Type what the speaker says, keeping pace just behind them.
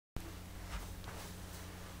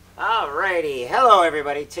Alrighty, hello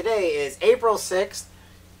everybody. Today is April 6th,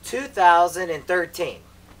 2013.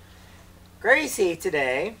 Gracie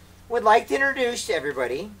today would like to introduce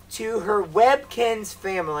everybody to her webkinz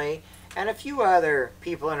family and a few other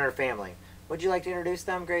people in her family. Would you like to introduce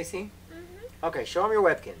them, Gracie? Mm-hmm. Okay, show them your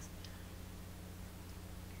webkinz.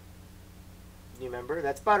 You remember?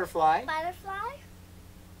 That's Butterfly. Butterfly.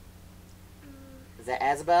 Is that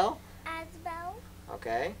Azabel? Azabel.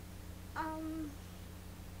 Okay.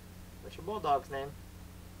 What's your bulldog's name?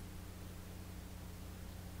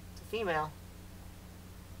 It's a female.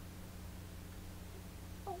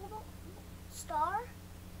 Star.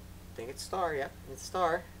 I think it's Star, yep. It's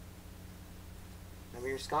Star. Remember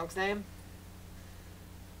your skunk's name?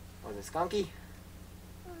 Was it Skunky?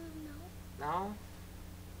 No. No?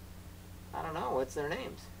 I don't know. What's their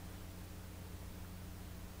names?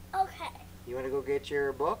 Okay. You want to go get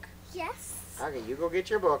your book? Yes. Okay, you go get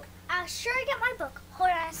your book. I'll sure get my book. Hold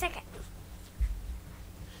on a second.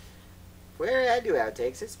 Where I do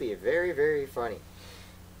outtakes, it's be very, very funny.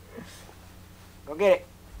 Go get it.